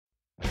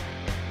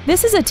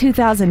This is a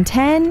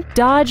 2010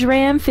 Dodge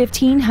Ram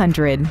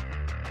 1500.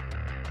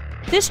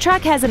 This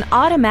truck has an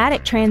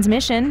automatic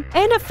transmission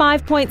and a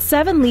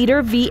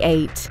 5.7-liter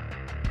V8.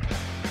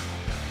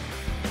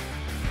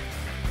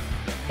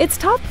 Its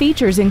top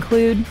features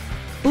include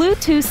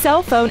Bluetooth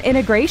cell phone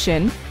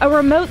integration, a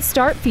remote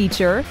start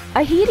feature,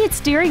 a heated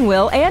steering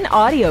wheel and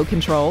audio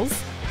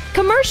controls,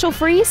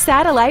 commercial-free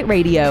satellite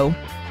radio,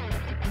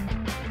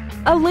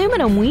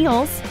 aluminum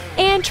wheels,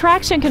 and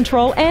traction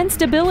control and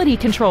stability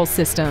control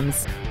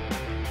systems.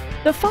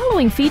 The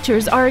following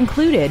features are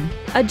included: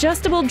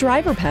 adjustable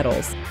driver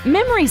pedals,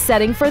 memory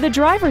setting for the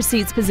driver's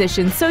seat's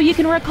position so you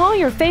can recall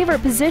your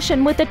favorite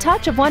position with the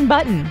touch of one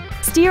button,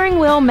 steering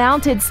wheel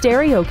mounted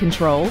stereo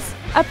controls,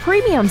 a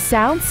premium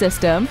sound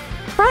system,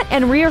 front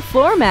and rear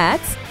floor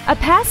mats, a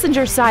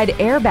passenger side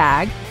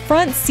airbag,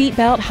 front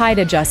seatbelt height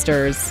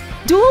adjusters,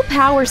 dual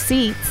power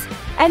seats,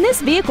 and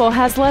this vehicle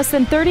has less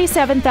than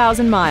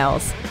 37,000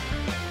 miles.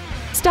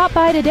 Stop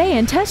by today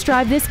and test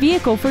drive this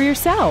vehicle for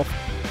yourself.